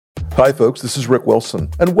Hi, folks. This is Rick Wilson,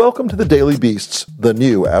 and welcome to the Daily Beast's The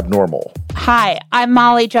New Abnormal. Hi, I'm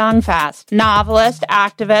Molly Jong-Fast, novelist,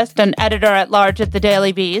 activist, and editor-at-large at the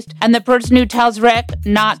Daily Beast, and the person who tells Rick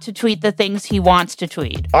not to tweet the things he wants to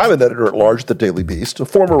tweet. I'm an editor-at-large at the Daily Beast, a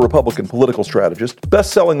former Republican political strategist,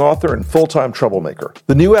 best-selling author, and full-time troublemaker.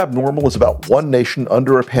 The New Abnormal is about one nation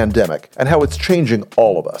under a pandemic and how it's changing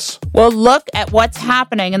all of us. We'll look at what's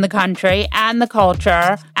happening in the country and the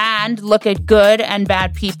culture, and look at good and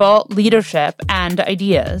bad people, leadership, and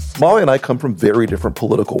ideas. Molly and I come from very different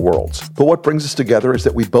political worlds, but what brings us together is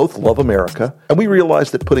that we both love America, and we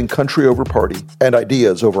realize that putting country over party and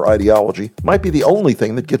ideas over ideology might be the only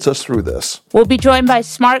thing that gets us through this. We'll be joined by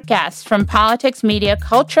smart guests from politics, media,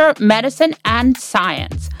 culture, medicine, and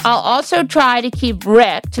science. I'll also try to keep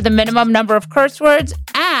Rick to the minimum number of curse words,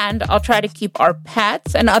 and I'll try to keep our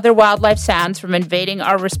pets and other wildlife sounds from invading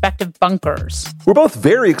our respective bunkers. We're both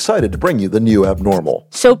very excited to bring you The New Abnormal.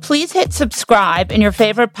 So please hit subscribe in your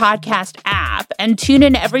favorite podcast app and tune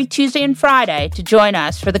in every Tuesday and Friday to join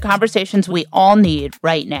us for the conversations we all need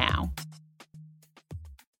right now.